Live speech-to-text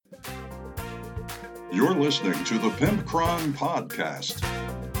You're listening to the Pimpcron Podcast.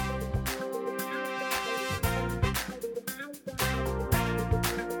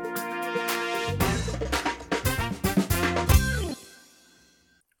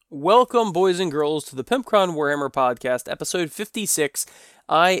 Welcome, boys and girls, to the Pimpcron Warhammer Podcast, episode 56.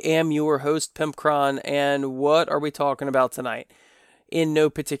 I am your host, Pimpcron, and what are we talking about tonight? In no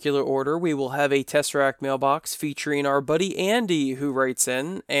particular order, we will have a Tesseract mailbox featuring our buddy Andy, who writes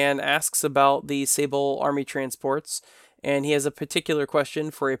in and asks about the Sable Army transports, and he has a particular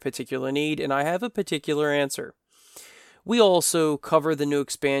question for a particular need, and I have a particular answer. We also cover the new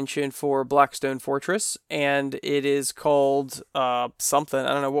expansion for Blackstone Fortress, and it is called something. I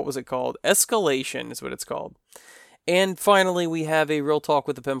don't know, what was it called? Escalation is what it's called. And finally, we have a Real Talk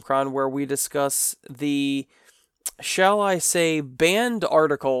with the Pimpcron, where we discuss the, shall I say, banned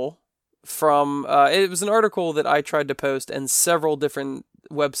article from, it was an article that I tried to post, and several different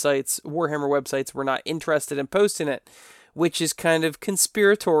websites, Warhammer websites, were not interested in posting it, which is kind of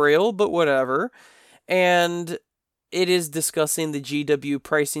conspiratorial, but whatever. And it is discussing the GW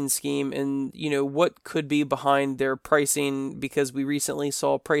pricing scheme and, what could be behind their pricing, because we recently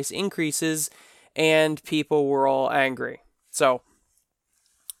saw price increases and people were all angry. So,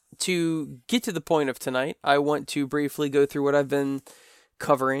 to get to the point of tonight, I want to briefly go through what I've been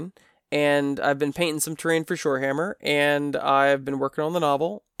covering. And I've been painting some terrain for Shorehammer, and I've been working on the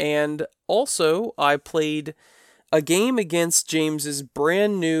novel. And also, I played a game against James's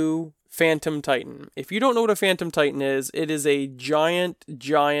brand new Phantom Titan. If you don't know what a Phantom Titan is, it is a giant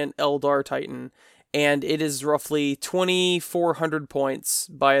Eldar Titan, and it is roughly 2,400 points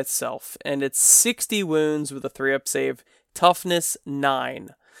by itself, and it's 60 wounds with a 3-up save, toughness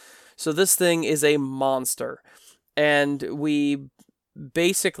 9. So this thing is a monster, and we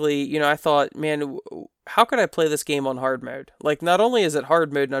basically, I thought, man, how could I play this game on hard mode? Like, not only is it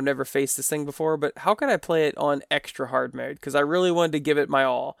hard mode and I've never faced this thing before, but how could I play it on extra hard mode? Because I really wanted to give it my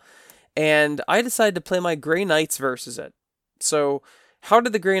all. And I decided to play my Grey Knights versus it. So, how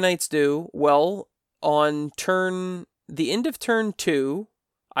did the Grey Knights do? Well, on the end of turn 2,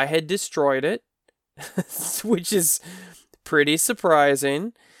 I had destroyed it, which is pretty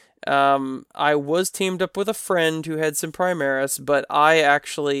surprising. I was teamed up with a friend who had some Primaris, but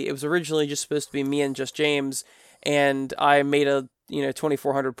it was originally just supposed to be me and just James, and I made a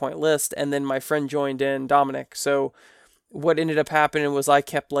 2,400 point list, and then my friend joined in, Dominic. So what ended up happening was I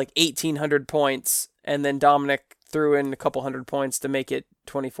kept like 1,800 points, and then Dominic threw in a couple hundred points to make it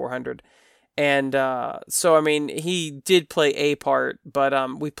 2,400. And so, I mean, he did play a part,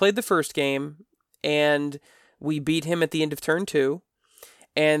 but we played the first game, and we beat him at the end of turn 2.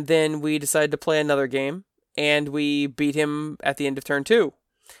 And then we decided to play another game, and we beat him at the end of turn 2.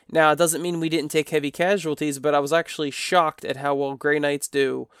 Now, it doesn't mean we didn't take heavy casualties, but I was actually shocked at how well Grey Knights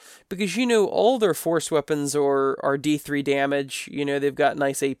do. Because, all their force weapons are D3 damage. They've got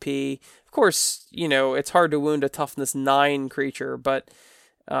nice AP. Of course, it's hard to wound a toughness 9 creature, but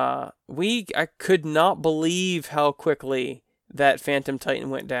I could not believe how quickly that Phantom Titan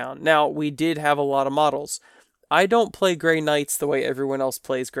went down. Now, we did have a lot of models. I don't play Grey Knights the way everyone else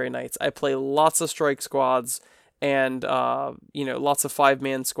plays Grey Knights. I play lots of strike squads and, lots of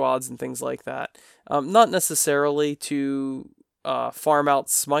 5-man squads and things like that. Not necessarily to farm out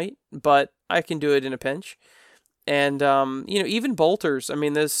Smite, but I can do it in a pinch. And, even bolters. I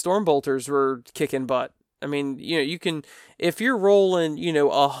mean, those storm bolters were kicking butt. I mean, you can, if you're rolling,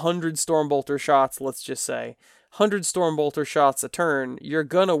 100 storm bolter shots, let's just say, 100 Stormbolter shots a turn, you're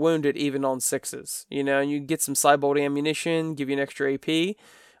gonna wound it even on 6s, and you get some Cybolt ammunition, give you an extra AP,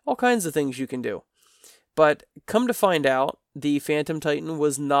 all kinds of things you can do. But come to find out, the Phantom Titan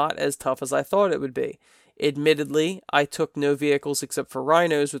was not as tough as I thought it would be. Admittedly, I took no vehicles except for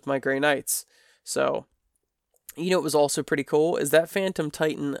Rhinos with my Grey Knights. So, what was also pretty cool is that Phantom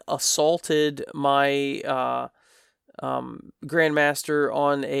Titan assaulted my Grandmaster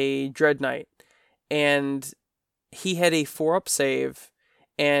on a Dread Knight, and he had a 4-up save,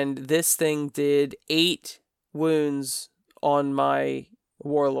 and this thing did 8 wounds on my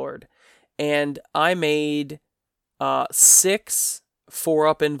Warlord. And I made 6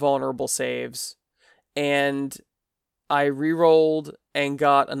 4-up invulnerable saves, and I rerolled and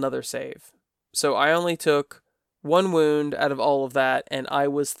got another save. So I only took 1 wound out of all of that, and I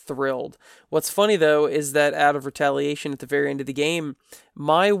was thrilled. What's funny, though, is that out of retaliation at the very end of the game,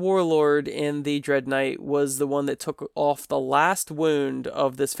 my Warlord in the Dread Knight was the one that took off the last wound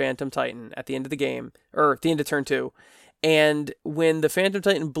of this Phantom Titan at the end of the game, or at the end of turn 2. And when the Phantom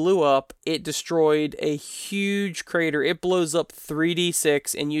Titan blew up, it destroyed a huge crater. It blows up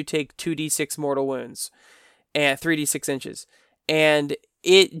 3d6, and you take 2d6 mortal wounds, and 3d6 inches. And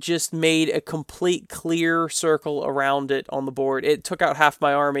it just made a complete clear circle around it on the board. It took out half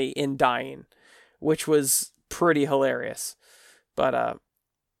my army in dying, which was pretty hilarious. But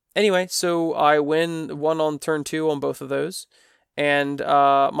anyway, so I won on turn 2 on both of those. And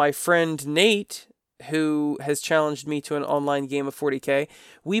my friend Nate, who has challenged me to an online game of 40K,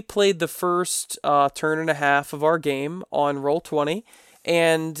 we played the first turn and a half of our game on Roll20,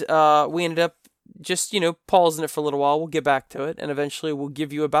 and we ended up just, pausing it for a little while. We'll get back to it, and eventually we'll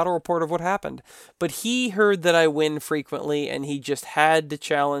give you a battle report of what happened. But he heard that I win frequently, and he just had to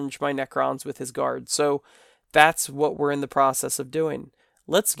challenge my Necrons with his guards. So that's what we're in the process of doing.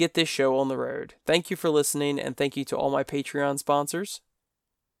 Let's get this show on the road. Thank you for listening, and thank you to all my Patreon sponsors.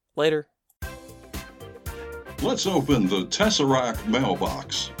 Later. Let's open the Tesseract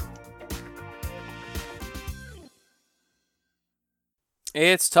mailbox.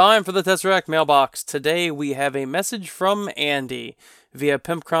 It's time for the Tesseract mailbox. Today we have a message from Andy via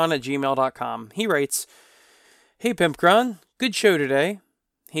pimpcron@gmail.com. He writes, "Hey Pimpcron, good show today."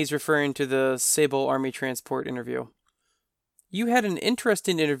 He's referring to the Sable Army Transport interview. "You had an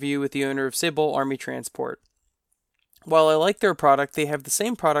interesting interview with the owner of Sable Army Transport. While I like their product, they have the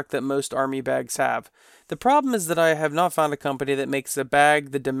same product that most army bags have. The problem is that I have not found a company that makes a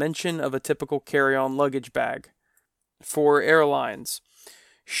bag the dimension of a typical carry-on luggage bag for airlines.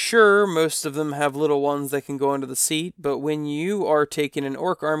 Sure, most of them have little ones that can go under the seat, but when you are taking an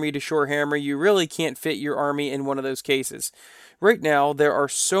orc army to Shorehammer, you really can't fit your army in one of those cases. Right now, there are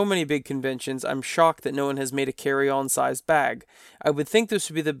so many big conventions, I'm shocked that no one has made a carry-on sized bag. I would think this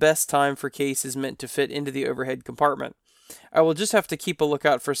would be the best time for cases meant to fit into the overhead compartment. I will just have to keep a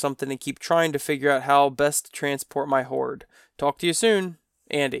lookout for something and keep trying to figure out how best to transport my horde. Talk to you soon,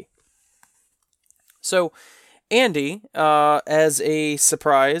 Andy." So, Andy, as a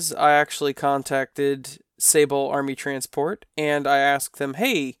surprise, I actually contacted Sable Army Transport, and I asked them,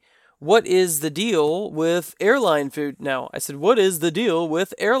 "Hey, what is the deal with airline food?" No, I said, "What is the deal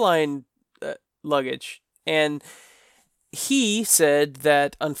with airline luggage?" And he said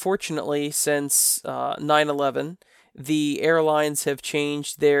that, unfortunately, since 9/11, the airlines have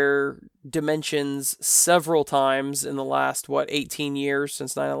changed their dimensions several times in the last, 18 years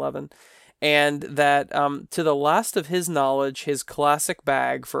since 9/11. And that, to the last of his knowledge, his classic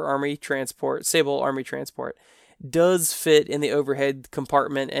bag for Army Transport, Sable Army Transport, does fit in the overhead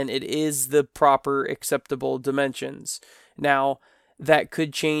compartment, and it is the proper acceptable dimensions. Now, that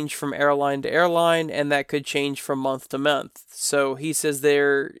could change from airline to airline, and that could change from month to month. So he says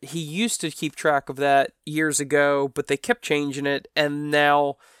he used to keep track of that years ago, but they kept changing it, and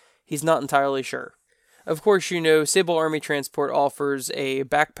now he's not entirely sure. Of course, Sable Army Transport offers a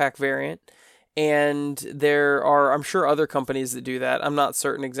backpack variant, and there are, I'm sure, other companies that do that. I'm not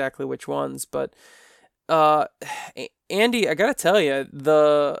certain exactly which ones, but Andy, I gotta tell you,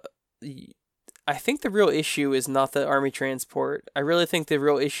 I think the real issue is not the Army Transport. I really think the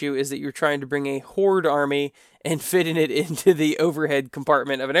real issue is that you're trying to bring a horde army and fitting it into the overhead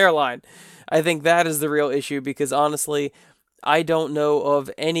compartment of an airline. I think that is the real issue, because honestly, I don't know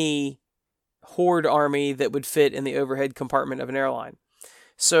of any horde army that would fit in the overhead compartment of an airline.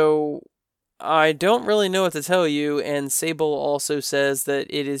 So I don't really know what to tell you, and Sable also says that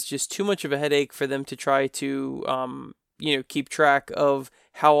it is just too much of a headache for them to try to keep track of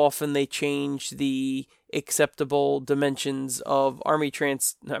how often they change the acceptable dimensions of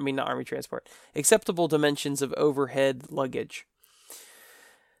acceptable dimensions of overhead luggage.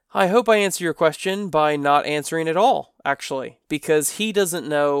 I hope I answer your question by not answering at all, actually, because he doesn't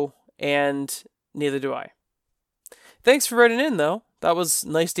know, and neither do I. Thanks for writing in, though. That was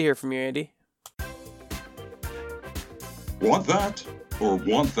nice to hear from you, Andy. Want that or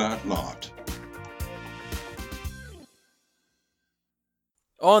want that not?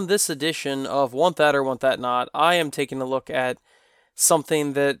 On this edition of Want That or Want That Not, I am taking a look at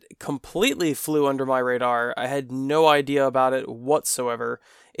something that completely flew under my radar. I had no idea about it whatsoever.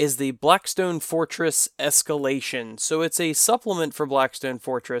 Is the Blackstone Fortress Escalation. So it's a supplement for Blackstone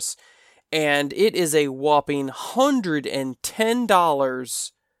Fortress, and it is a whopping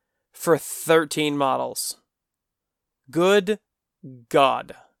 $110 for 13 models. Good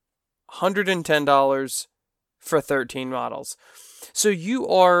God. $110 for 13 models. So you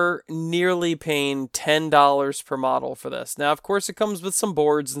are nearly paying $10 per model for this. Now, of course, it comes with some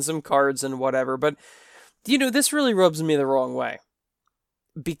boards and some cards and whatever, but, this really rubs me the wrong way.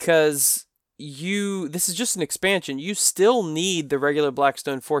 Because this is just an expansion. You still need the regular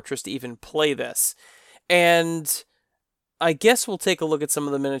Blackstone Fortress to even play this. And I guess we'll take a look at some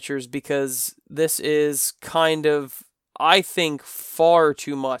of the miniatures, because this is kind of, I think, far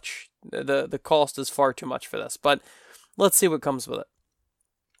too much. The cost is far too much for this, but let's see what comes with it.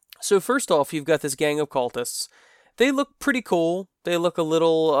 So first off, you've got this gang of cultists. They look pretty cool. They look a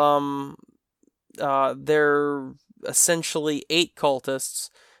little, they're essentially 8 cultists.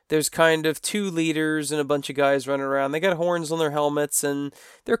 There's kind of 2 leaders and a bunch of guys running around. They got horns on their helmets, and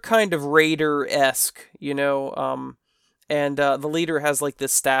they're kind of Raider-esque, and the leader has like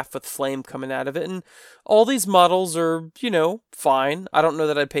this staff with flame coming out of it. And all these models are, fine. I don't know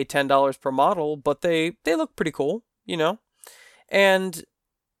that I'd pay $10 per model, but they look pretty cool, And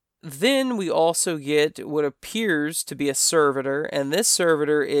then we also get what appears to be a servitor, and this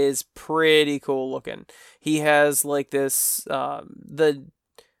servitor is pretty cool looking. He has like this,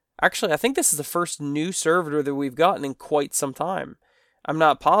 actually, I think this is the first new servitor that we've gotten in quite some time. I'm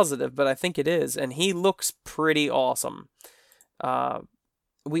not positive, but I think it is, and he looks pretty awesome.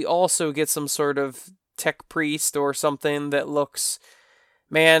 We also get some sort of tech priest or something that looks...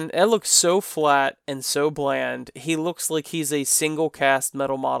 Man, it looks so flat and so bland. He looks like he's a single cast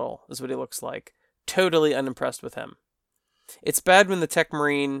metal model, is what he looks like. Totally unimpressed with him. It's bad when the Tech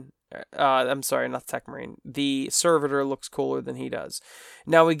Marine... I'm sorry, not Tech Marine. The Servitor looks cooler than he does.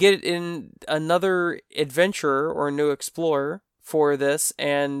 Now we get in another adventurer or new explorer for this,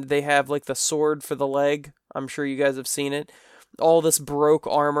 and they have like the sword for the leg. I'm sure you guys have seen it. All this Baroque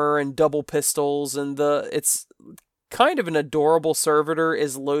armor and double pistols, and it's kind of an adorable servitor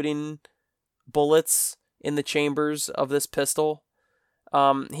is loading bullets in the chambers of this pistol.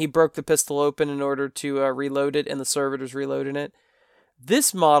 He broke the pistol open in order to reload it, and the servitor's reloading it.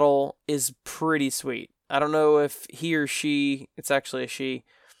 This model is pretty sweet. I don't know if he or she, it's actually a she,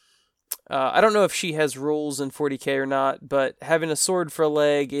 I don't know if she has rules in 40k or not, but having a sword for a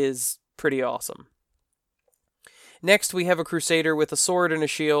leg is pretty awesome. Next, we have a Crusader with a sword and a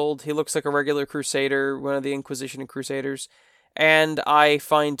shield. He looks like a regular Crusader, one of the Inquisition Crusaders, and I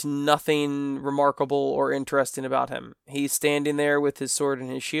find nothing remarkable or interesting about him. He's standing there with his sword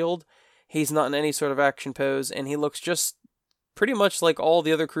and his shield. He's not in any sort of action pose, and he looks just pretty much like all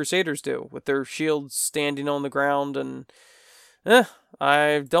the other Crusaders do, with their shields standing on the ground, and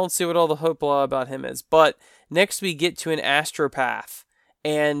I don't see what all the hoopla about him is. But next we get to an Astropath,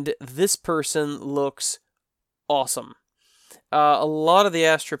 and this person looks awesome. A lot of the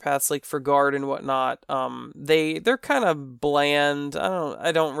Astropaths, like for guard and whatnot, they're kind of bland.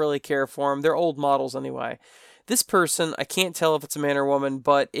 I don't really care for them. They're old models anyway. This person, I can't tell if it's a man or woman,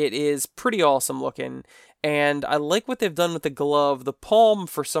 but it is pretty awesome looking. And I like what they've done with the glove. The palm,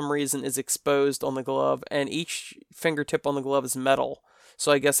 for some reason, is exposed on the glove, and each fingertip on the glove is metal.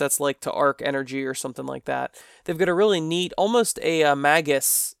 So I guess that's like to arc energy or something like that. They've got a really neat, almost a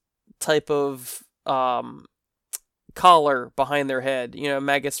Magus type of collar behind their head,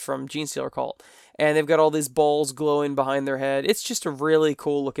 Magus from Genestealer Cult, and they've got all these balls glowing behind their head. It's just a really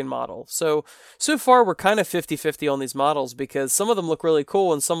cool looking model. So far we're kind of 50-50 on these models, because some of them look really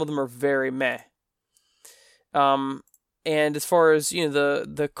cool and some of them are very meh. And as far as,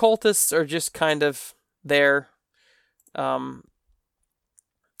 the cultists are just kind of there. Now,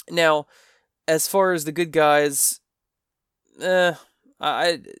 as far as the good guys, the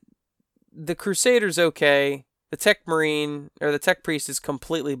Crusader's okay. The Tech Marine, or the Tech Priest, is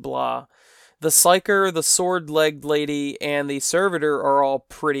completely blah. The Psyker, the sword-legged lady, and the Servitor are all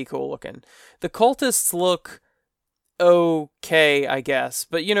pretty cool looking. The cultists look okay, I guess.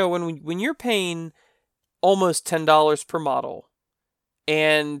 But, when you're paying almost $10 per model,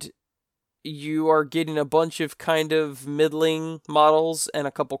 and you are getting a bunch of kind of middling models and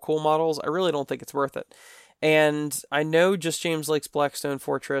a couple cool models, I really don't think it's worth it. And I know Just James likes Blackstone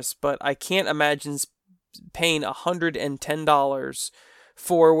Fortress, but I can't imagine paying $110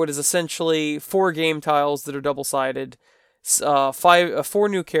 for what is essentially 4 game tiles that are double-sided, 4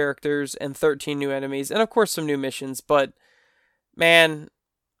 new characters, and 13 new enemies, and of course some new missions. But man,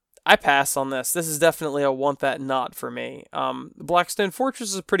 I pass on this. This is definitely a want that not for me. Blackstone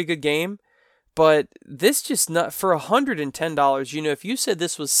Fortress is a pretty good game, but this just not for $110. If you said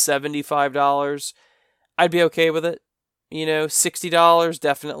this was $75, I'd be okay with it. $60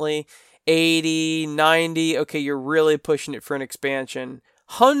 definitely. 80, 90, okay, you're really pushing it for an expansion.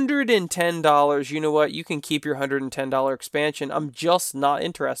 $110, you know what? You can keep your $110 expansion. I'm just not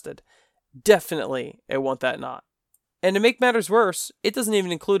interested. Definitely, I want that not. And to make matters worse, it doesn't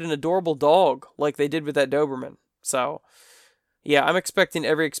even include an adorable dog like they did with that Doberman. So, yeah, I'm expecting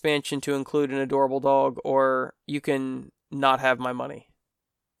every expansion to include an adorable dog, or you can not have my money.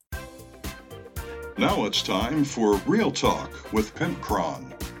 Now it's time for Real Talk with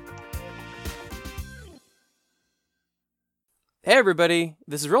Pimpcron. Hey everybody,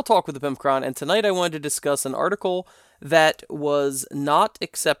 this is Real Talk with the Pimpcron, and tonight I wanted to discuss an article that was not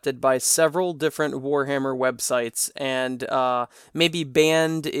accepted by several different Warhammer websites, and maybe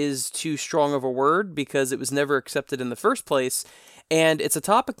banned is too strong of a word because it was never accepted in the first place, and it's a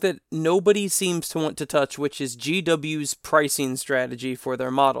topic that nobody seems to want to touch, which is GW's pricing strategy for their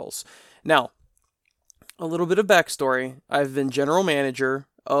models. Now, a little bit of backstory. I've been general manager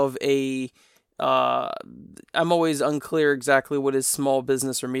of I'm always unclear exactly what is small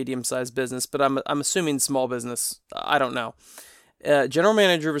business or medium-sized business, but I'm assuming small business. I don't know. General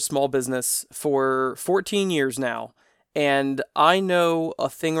manager of a small business for 14 years now, and I know a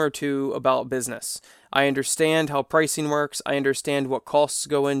thing or two about business. I understand how pricing works. I understand what costs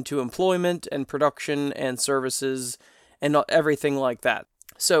go into employment and production and services and everything like that.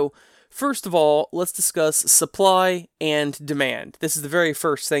 So, first of all, let's discuss supply and demand. This is the very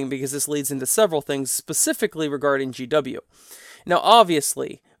first thing because this leads into several things specifically regarding GW. Now,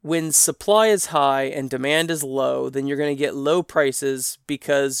 obviously, when supply is high and demand is low, then you're going to get low prices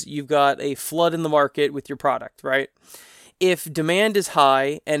because you've got a flood in the market with your product, right? If demand is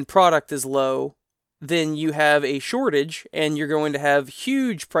high and product is low, then you have a shortage and you're going to have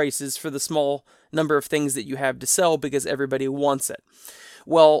huge prices for the small number of things that you have to sell because everybody wants it.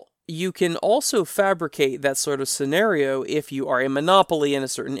 Well, you can also fabricate that sort of scenario if you are a monopoly in a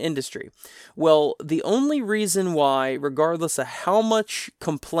certain industry. Well, the only reason why, regardless of how much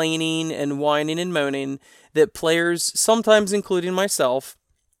complaining and whining and moaning that players, sometimes including myself,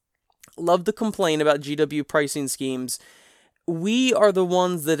 love to complain about GW pricing schemes, we are the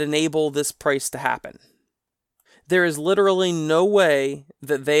ones that enable this price to happen. There is literally no way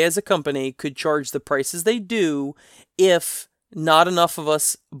that they as a company could charge the prices they do if not enough of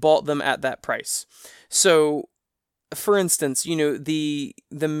us bought them at that price. So, for instance, the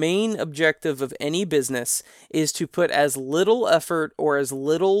main objective of any business is to put as little effort or as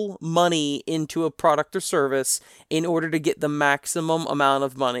little money into a product or service in order to get the maximum amount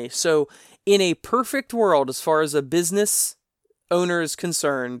of money. So, in a perfect world, as far as a business owner is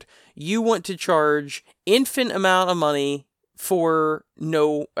concerned, you want to charge infinite amount of money for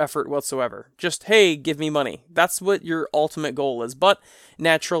no effort whatsoever. Just, hey, give me money. That's what your ultimate goal is. But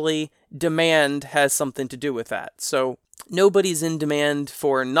naturally, demand has something to do with that. So nobody's in demand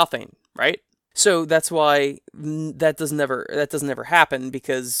for nothing, right? So that's why that doesn't ever happen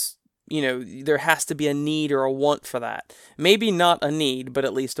because, there has to be a need or a want for that. Maybe not a need, but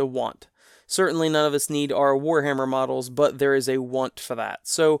at least a want. Certainly none of us need our Warhammer models, but there is a want for that.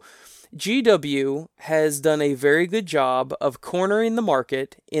 So GW has done a very good job of cornering the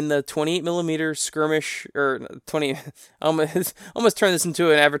market in the 28mm skirmish, or 20, almost turned this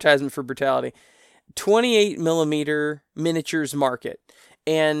into an advertisement for brutality, 28mm miniatures market.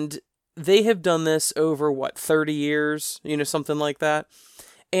 And they have done this over, 30 years, something like that.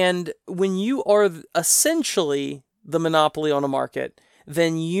 And when you are essentially the monopoly on a market,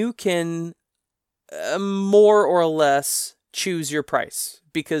 then you can more or less choose your price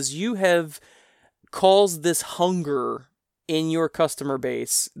because you have caused this hunger in your customer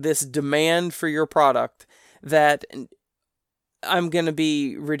base, this demand for your product that I'm going to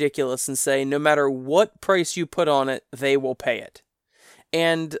be ridiculous and say no matter what price you put on it, they will pay it.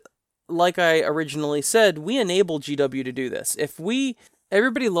 And like I originally said, we enable GW to do this.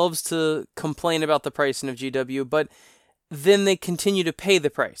 Everybody loves to complain about the pricing of GW, but then they continue to pay the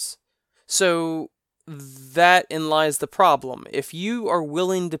price. So that lies the problem. If you are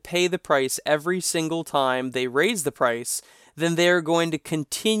willing to pay the price every single time they raise the price, then they're going to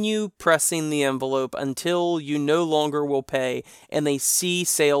continue pressing the envelope until you no longer will pay and they see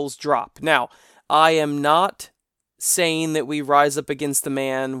sales drop. Now, I am not saying that we rise up against the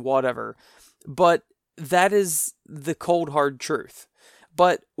man, whatever, but that is the cold hard truth.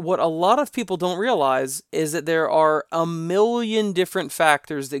 But what a lot of people don't realize is that there are a million different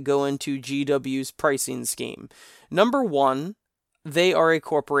factors that go into GW's pricing scheme. Number one, they are a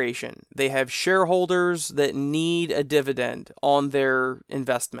corporation. They have shareholders that need a dividend on their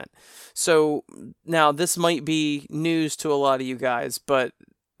investment. So now this might be news to a lot of you guys, but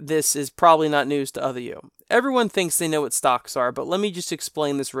this is probably not news to other you. Everyone thinks they know what stocks are, but let me just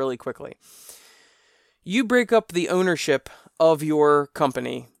explain this really quickly. You break up the ownership of your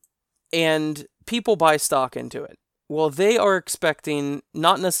company and people buy stock into it. Well, they are expecting,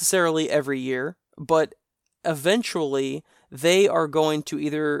 not necessarily every year, but eventually they are going to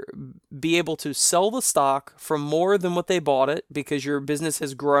either be able to sell the stock for more than what they bought it because your business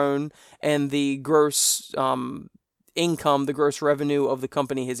has grown and the gross income, the gross revenue of the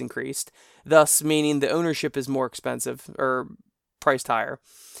company has increased, thus meaning the ownership is more expensive or priced higher,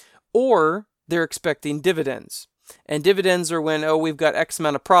 or they're expecting dividends. And dividends are when, we've got X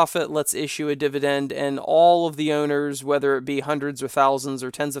amount of profit, let's issue a dividend, and all of the owners, whether it be hundreds or thousands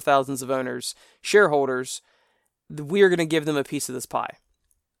or tens of thousands of owners, shareholders, we are going to give them a piece of this pie.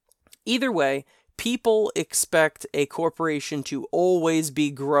 Either way, people expect a corporation to always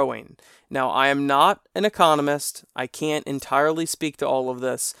be growing. Now, I am not an economist. I can't entirely speak to all of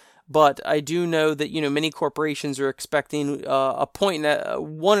this, but I do know that, many corporations are expecting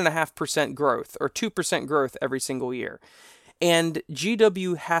 1.5% growth or 2% growth every single year. And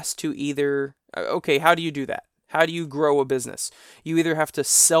GW has to either, how do you do that? How do you grow a business? You either have to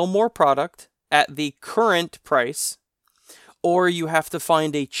sell more product at the current price, or you have to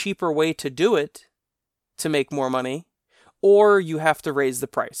find a cheaper way to do it to make more money, or you have to raise the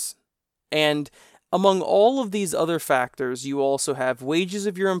price. And among all of these other factors, you also have wages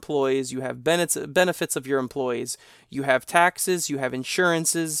of your employees, you have benefits of your employees, you have taxes, you have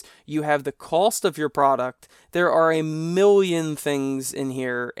insurances, you have the cost of your product. There are a million things in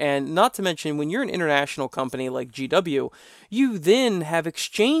here, and not to mention, when you're an international company like GW, you then have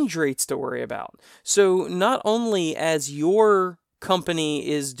exchange rates to worry about. So not only as your company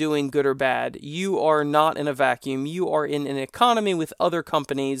is doing good or bad, you are not in a vacuum. You are in an economy with other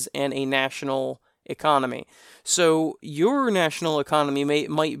companies and a national economy. So your national economy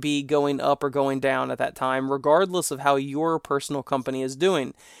might be going up or going down at that time, regardless of how your personal company is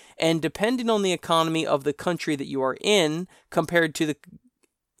doing. And depending on the economy of the country that you are in, compared to the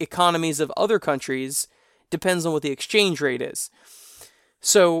economies of other countries, depends on what the exchange rate is.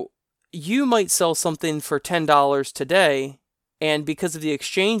 So you might sell something for $10 today, and because of the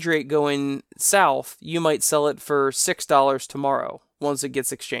exchange rate going south, you might sell it for $6 tomorrow once it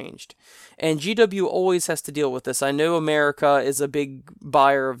gets exchanged. And GW always has to deal with this. I know America is a big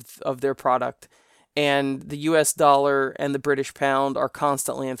buyer of their product, and the US dollar and the British pound are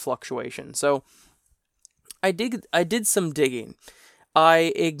constantly in fluctuation. So I did some digging.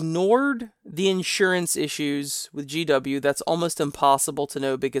 I ignored the insurance issues with GW. That's almost impossible to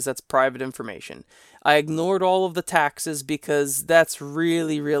know because that's private information. I ignored all of the taxes because that's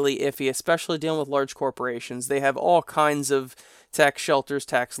really, really iffy, especially dealing with large corporations. They have all kinds of tax shelters,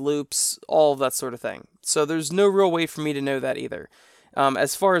 tax loops, all of that sort of thing. So there's no real way for me to know that either.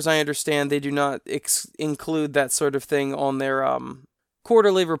 As far as I understand, they do not include that sort of thing on their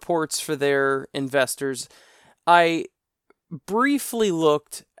quarterly reports for their investors. I briefly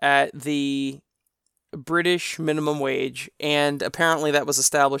looked at the British minimum wage, and apparently that was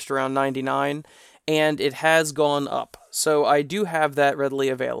established around 99, and it has gone up. So I do have that readily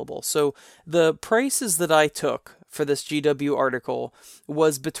available. So the prices that I took for this GW article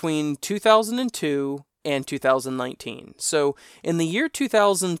was between 2002 and 2019. So in the year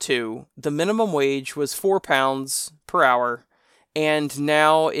 2002, the minimum wage was £4 per hour, and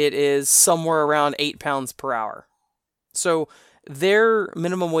now it is somewhere around £8 per hour. So their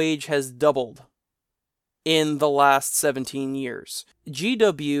minimum wage has doubled in the last 17 years.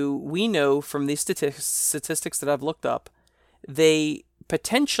 GW, we know from these statistics that I've looked up, they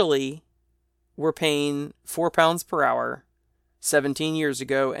potentially were paying £4 per hour 17 years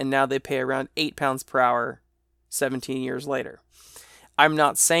ago, and now they pay around £8 per hour 17 years later. I'm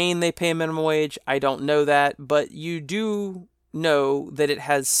not saying they pay a minimum wage. I don't know that, but you do know that it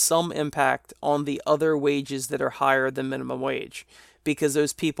has some impact on the other wages that are higher than minimum wage, because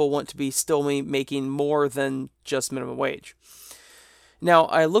those people want to be still making more than just minimum wage. Now,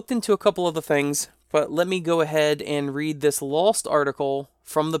 I looked into a couple of the things, but let me go ahead and read this lost article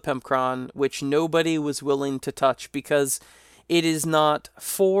from the PimpCron, which nobody was willing to touch because it is not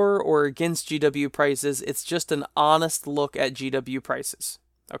for or against GW prices. It's just an honest look at GW prices.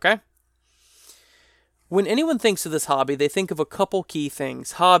 Okay? When anyone thinks of this hobby, they think of a couple key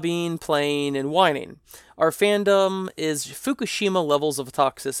things: hobbying, playing, and whining. Our fandom is Fukushima levels of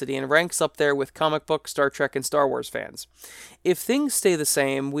toxicity and ranks up there with comic book, Star Trek, and Star Wars fans. If things stay the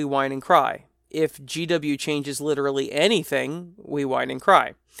same, we whine and cry. If GW changes literally anything, we whine and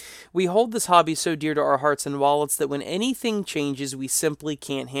cry. We hold this hobby so dear to our hearts and wallets that when anything changes, we simply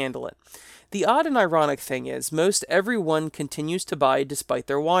can't handle it. The odd and ironic thing is, most everyone continues to buy despite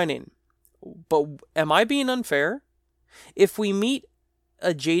their whining. But am I being unfair? If we meet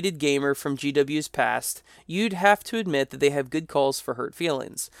a jaded gamer from GW's past, you'd have to admit that they have good cause for hurt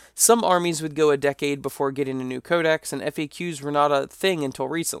feelings. Some armies would go a decade before getting a new codex, and FAQs were not a thing until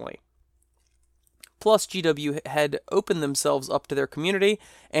recently. Plus, GW had opened themselves up to their community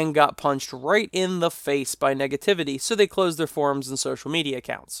and got punched right in the face by negativity, so they closed their forums and social media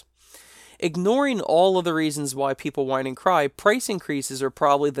accounts. Ignoring all of the reasons why people whine and cry, price increases are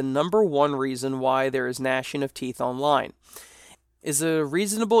probably the number one reason why there is gnashing of teeth online. Is it a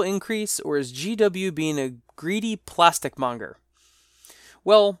reasonable increase, or is GW being a greedy plastic monger?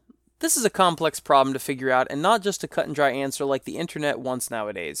 Well, this is a complex problem to figure out, and not just a cut and dry answer like the internet wants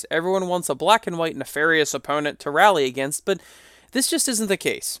nowadays. Everyone wants a black and white nefarious opponent to rally against, but this just isn't the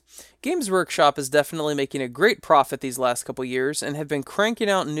case. Games Workshop is definitely making a great profit these last couple years, and have been cranking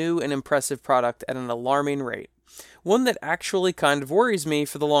out new and impressive product at an alarming rate. One that actually kind of worries me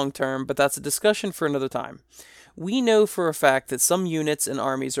for the long term, but that's a discussion for another time. We know for a fact that some units and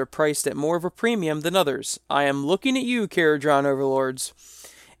armies are priced at more of a premium than others. I am looking at you, Caradron Overlords.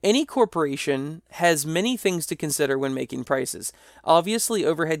 Any corporation has many things to consider when making prices. Obviously,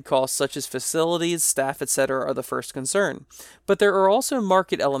 overhead costs such as facilities, staff, etc. are the first concern. But there are also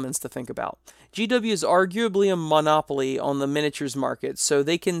market elements to think about. GW is arguably a monopoly on the miniatures market, so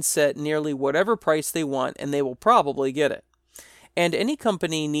they can set nearly whatever price they want, and they will probably get it. And any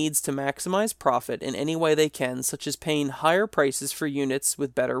company needs to maximize profit in any way they can, such as paying higher prices for units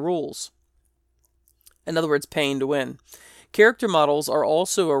with better rules. In other words, paying to win. Character models are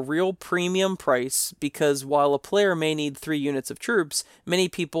also a real premium price because while a player may need 3 units of troops, many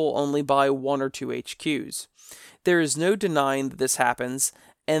people only buy 1 or 2 HQs. There is no denying that this happens,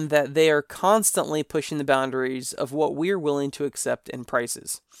 and that they are constantly pushing the boundaries of what we are willing to accept in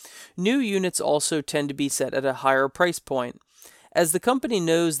prices. New units also tend to be set at a higher price point, as the company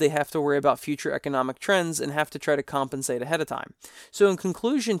knows they have to worry about future economic trends and have to try to compensate ahead of time. So in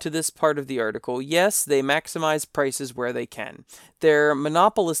conclusion to this part of the article, yes, they maximize prices where they can. Their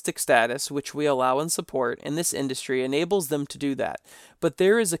monopolistic status, which we allow and support in this industry, enables them to do that. But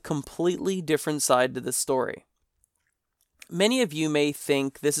there is a completely different side to this story. Many of you may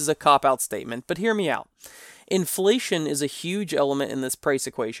think this is a cop-out statement, but hear me out. Inflation is a huge element in this price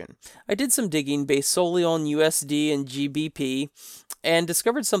equation. I did some digging based solely on USD and GBP and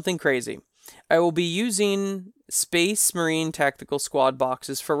discovered something crazy. I will be using Space Marine Tactical Squad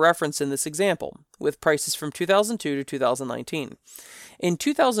boxes for reference in this example, with prices from 2002 to 2019. In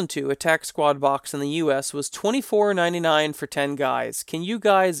 2002, a TAC Squad box in the US was $24.99 for 10 guys. Can you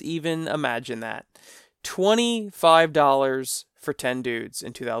guys even imagine that? $25 for 10 dudes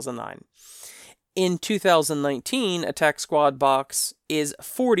in 2009. In 2019, a TAC Squad box is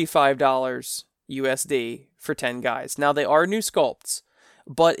 $45 USD for 10 guys. Now, they are new sculpts,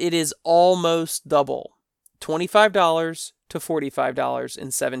 but it is almost double. $25 to $45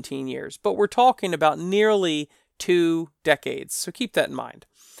 in 17 years. But we're talking about nearly 2 decades, so keep that in mind.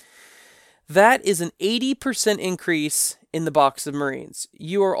 That is an 80% increase in the box of Marines.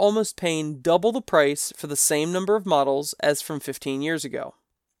 You are almost paying double the price for the same number of models as from 15 years ago.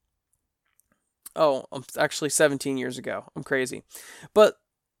 Oh, actually 17 years ago. I'm crazy. But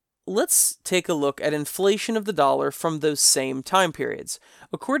let's take a look at inflation of the dollar from those same time periods.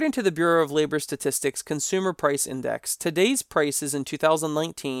 According to the Bureau of Labor Statistics Consumer Price Index, today's prices in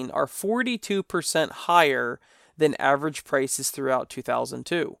 2019 are 42% higher than average prices throughout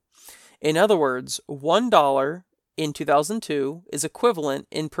 2002. In other words, $1 in 2002 is equivalent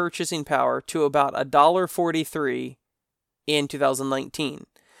in purchasing power to about $1.43 in 2019.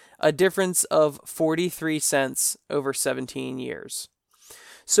 A difference of 43 cents over 17 years.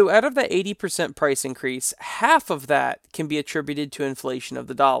 So out of that 80% price increase, half of that can be attributed to inflation of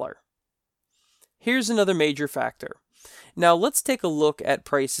the dollar. Here's another major factor. Now let's take a look at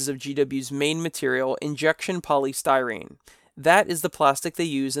prices of GW's main material, injection polystyrene. That is the plastic they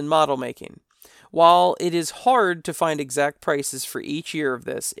use in model making. While it is hard to find exact prices for each year of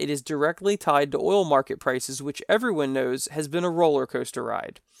this, it is directly tied to oil market prices, which everyone knows has been a roller coaster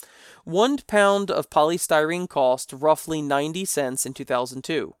ride. 1 pound of polystyrene cost roughly 90 cents in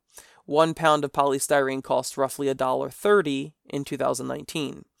 2002. 1 pound of polystyrene cost roughly $1.30 in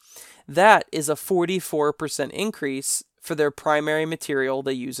 2019. That is a 44% increase for their primary material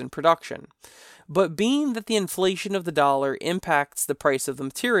they use in production. But being that the inflation of the dollar impacts the price of the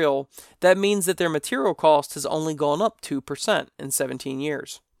material, that means that their material cost has only gone up 2% in 17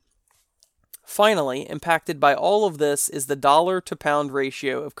 years. Finally, impacted by all of this is the dollar to pound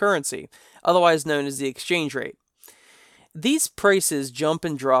ratio of currency, otherwise known as the exchange rate. These prices jump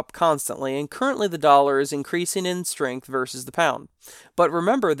and drop constantly, and currently the dollar is increasing in strength versus the pound. But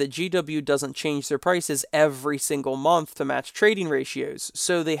remember that GW doesn't change their prices every single month to match trading ratios,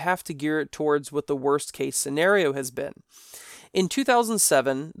 so they have to gear it towards what the worst case scenario has been. In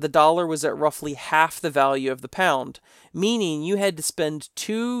 2007, the dollar was at roughly half the value of the pound, meaning you had to spend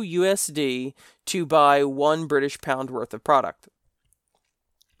 2 USD to buy 1 British pound worth of product.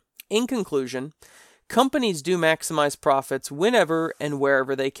 In conclusion, companies do maximize profits whenever and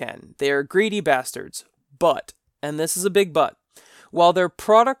wherever they can. They are greedy bastards. But, and this is a big but, While their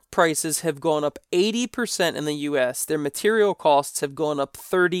product prices have gone up 80% in the US, their material costs have gone up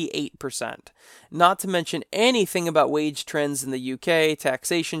 38%. Not to mention anything about wage trends in the UK,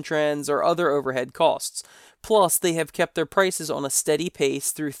 taxation trends, or other overhead costs. Plus, they have kept their prices on a steady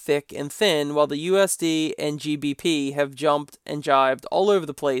pace through thick and thin, while the USD and GBP have jumped and jived all over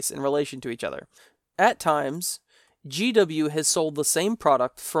the place in relation to each other. At times, GW has sold the same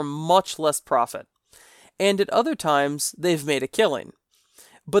product for much less profit. And at other times, they've made a killing.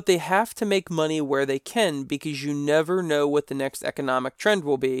 But they have to make money where they can because you never know what the next economic trend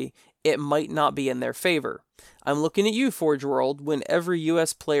will be. It might not be in their favor. I'm looking at you, Forge World, when every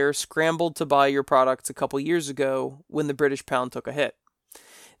US player scrambled to buy your products a couple years ago when the British pound took a hit.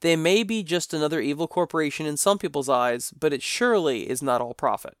 They may be just another evil corporation in some people's eyes, but it surely is not all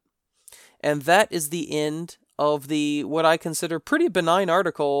profit. And that is the end of the what I consider pretty benign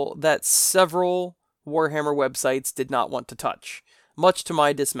article that several Warhammer websites did not want to touch, much to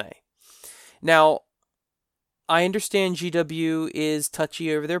my dismay. Now, I understand GW is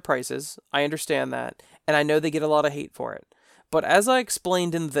touchy over their prices. I understand that, and I know they get a lot of hate for it. But as I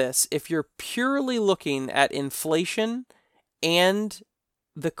explained in this, if you're purely looking at inflation and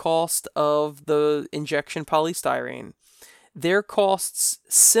the cost of the injection polystyrene, their costs,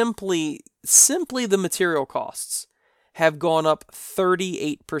 simply the material costs, have gone up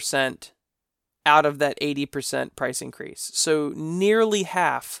 38% out of that 80% price increase. So nearly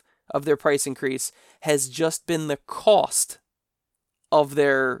half of their price increase has just been the cost of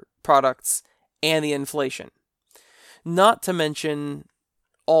their products and the inflation. Not to mention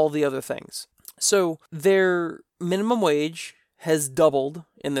all the other things. So their minimum wage has doubled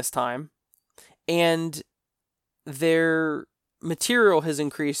in this time, and their material has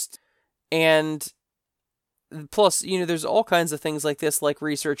increased, and plus, there's all kinds of things like this, like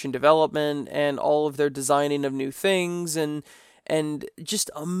research and development, and all of their designing of new things, and just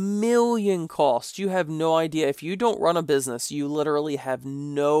a million costs. You have no idea. If you don't run a business, you literally have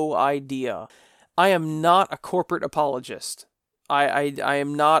no idea. I am not a corporate apologist. I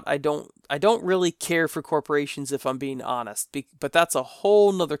am not. I don't really care for corporations, if I'm being honest, but that's a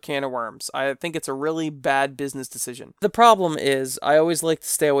whole nother can of worms. I think it's a really bad business decision. The problem is, I always like to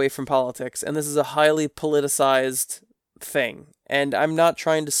stay away from politics, and this is a highly politicized thing. And I'm not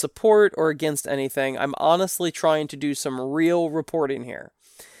trying to support or against anything. I'm honestly trying to do some real reporting here.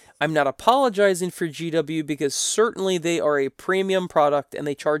 I'm not apologizing for GW because certainly they are a premium product and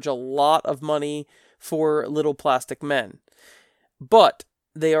they charge a lot of money for little plastic men. But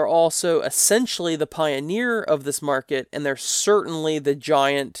they are also essentially the pioneer of this market, and they're certainly the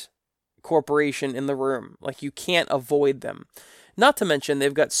giant corporation in the room. Like, you can't avoid them. Not to mention,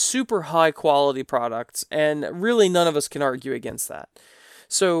 they've got super high quality products, and really none of us can argue against that.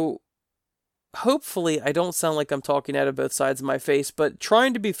 So, hopefully, I don't sound like I'm talking out of both sides of my face, but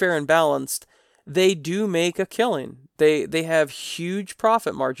trying to be fair and balanced, they do make a killing. They have huge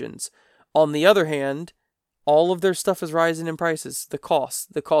profit margins. On the other hand, all of their stuff is rising in prices. The cost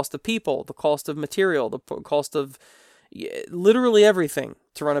of people, the cost of material, the cost of literally everything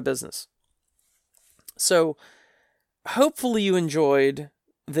to run a business. So, hopefully you enjoyed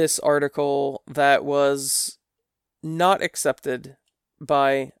this article that was not accepted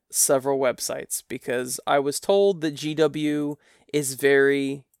by several websites, because I was told that GW is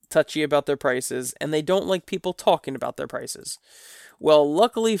very touchy about their prices and they don't like people talking about their prices. Well,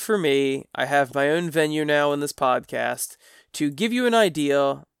 luckily for me, I have my own venue now in this podcast to give you an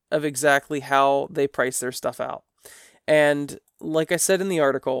idea of exactly how they price their stuff out. And like I said in the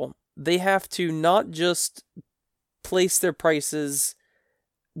article, they have to not just place their prices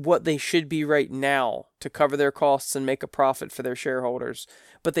what they should be right now to cover their costs and make a profit for their shareholders,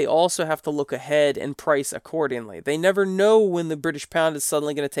 but they also have to look ahead and price accordingly. They never know when the British pound is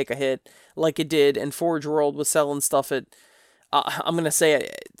suddenly going to take a hit like it did, and Forge World was selling stuff at I'm going to say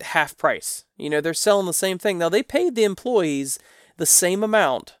at half price. They're selling the same thing. Now, they paid the employees the same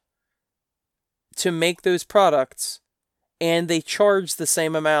amount to make those products, and they charged the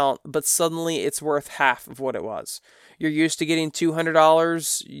same amount, but suddenly it's worth half of what it was. You're used to getting $200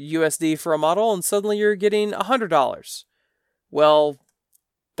 USD for a model, and suddenly you're getting $100. Well,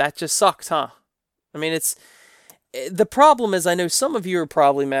 that just sucks, huh? I mean, the problem is, I know some of you are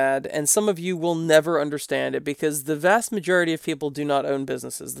probably mad, and some of you will never understand it, because the vast majority of people do not own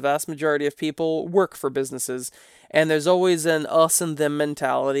businesses. The vast majority of people work for businesses, and there's always an us and them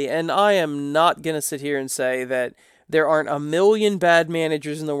mentality, and I am not going to sit here and say that there aren't a million bad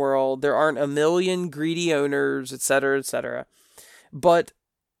managers in the world, there aren't a million greedy owners, etc., etc. But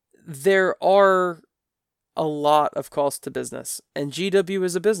there are a lot of cost to business, and GW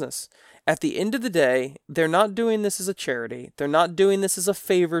is a business. At the end of the day, they're not doing this as a charity. They're not doing this as a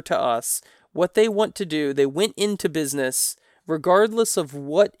favor to us. What they want to do, they went into business regardless of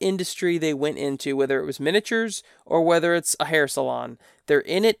what industry they went into, whether it was miniatures or whether it's a hair salon. They're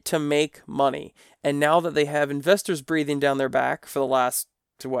in it to make money. And now that they have investors breathing down their back for the last,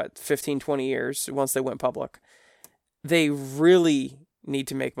 15, 20 years, once they went public, they really need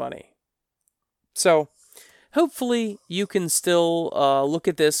to make money. So hopefully you can still look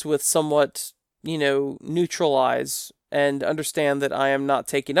at this with somewhat, neutral eyes and understand that I am not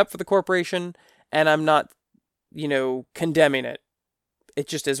taking up for the corporation and I'm not, condemning it. It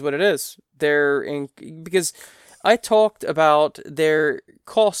just is what it is. Because I talked about their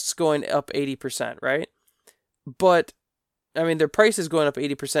costs going up 80%, right? But, their prices going up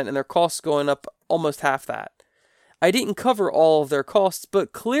 80% and their costs going up almost half that. I didn't cover all of their costs,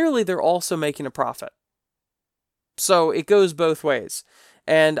 but clearly they're also making a profit. So it goes both ways.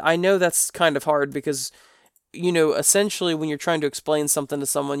 And I know that's kind of hard because, essentially when you're trying to explain something to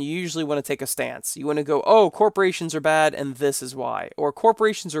someone, you usually want to take a stance. You want to go, oh, corporations are bad and this is why. Or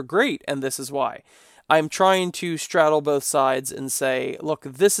corporations are great and this is why. I'm trying to straddle both sides and say, look,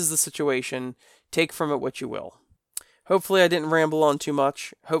 this is the situation. Take from it what you will. Hopefully I didn't ramble on too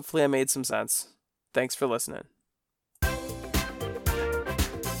much. Hopefully I made some sense. Thanks for listening.